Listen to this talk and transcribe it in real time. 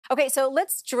Okay, so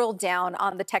let's drill down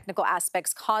on the technical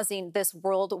aspects causing this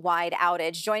worldwide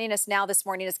outage. Joining us now this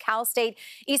morning is Cal State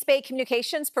East Bay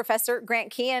Communications Professor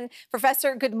Grant Kien.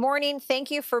 Professor, good morning. Thank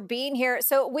you for being here.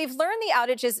 So we've learned the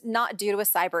outage is not due to a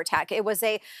cyber attack. It was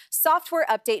a software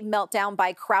update meltdown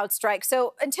by CrowdStrike.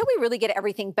 So until we really get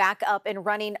everything back up and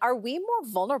running, are we more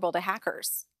vulnerable to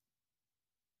hackers?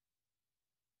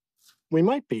 We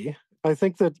might be. I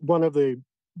think that one of the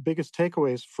biggest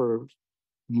takeaways for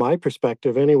my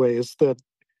perspective anyway is that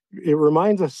it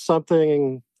reminds us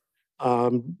something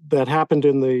that happened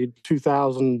in the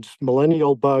 2000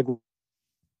 millennial bug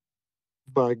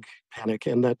panic,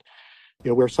 and that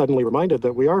we're suddenly reminded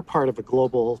that we are part of a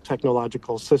global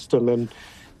technological system, and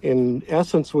in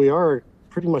essence we are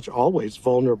pretty much always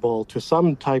vulnerable to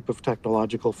some type of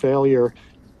technological failure,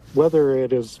 whether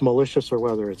it is malicious or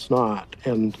whether it's not.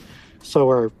 And so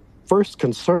our first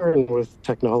concern with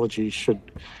technology should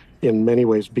in many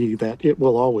ways be that it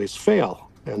will always fail.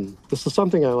 And this is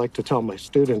something I like to tell my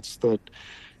students, that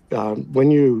when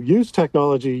you use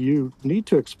technology, you need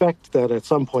to expect that at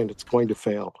some point it's going to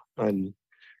fail. And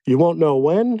you won't know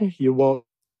when, you won't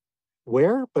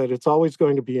where, but it's always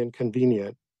going to be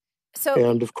inconvenient.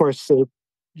 And of course,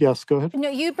 yes, go ahead. No,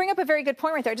 you bring up a very good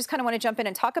point right there. I just kind of want to jump in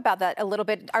and talk about that a little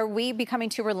bit. Are we becoming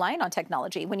too reliant on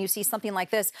technology when you see something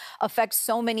like this affect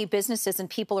so many businesses and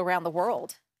people around the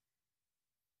world?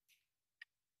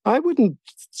 I wouldn't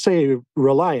say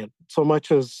reliant so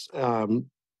much as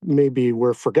maybe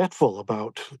we're forgetful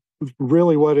about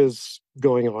really what is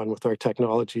going on with our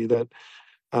technology, that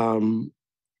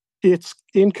it's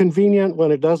inconvenient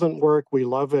when it doesn't work. We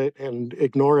love it and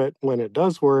ignore it when it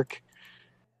does work.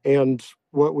 And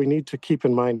what we need to keep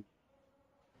in mind,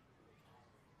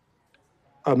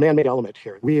 a man-made element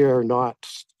here. We are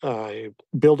not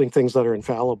building things that are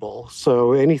infallible.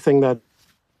 So anything that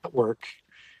work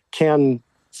can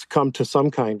come to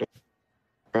some kind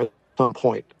of at some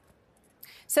point.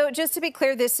 So just to be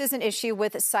clear, this is an issue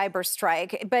with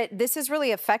CyberStrike, but this is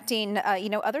really affecting,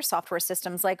 other software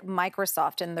systems like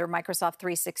Microsoft and their Microsoft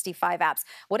 365 apps.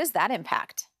 What does that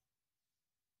impact?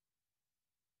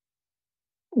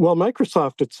 Well,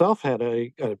 Microsoft itself had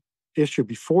a issue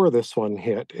before this one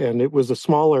hit, and it was a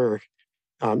smaller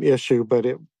issue, but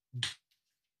it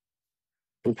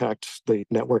impacts the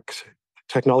network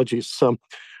technologies. So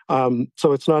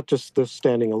it's not just this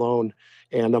standing alone.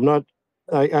 And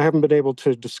I haven't been able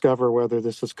to discover whether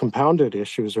this is compounded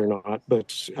issues or not,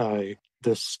 but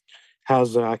this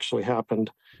has actually happened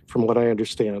from what I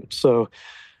understand. So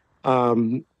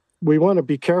we want to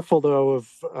be careful, though,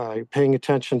 of paying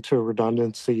attention to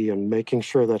redundancy and making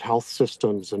sure that health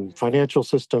systems and financial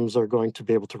systems are going to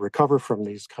be able to recover from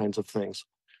these kinds of things.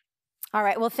 All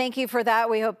right. Well, thank you for that.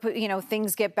 We hope,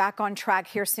 things get back on track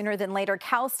here sooner than later.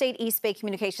 Cal State East Bay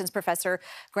Communications Professor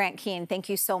Grant Kien, thank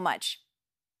you so much.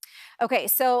 Okay,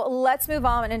 so let's move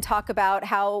on and talk about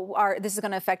how this is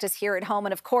going to affect us here at home.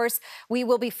 And of course, we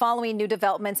will be following new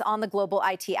developments on the global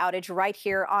IT outage right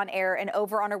here on air and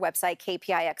over on our website,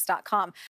 KPIX.com.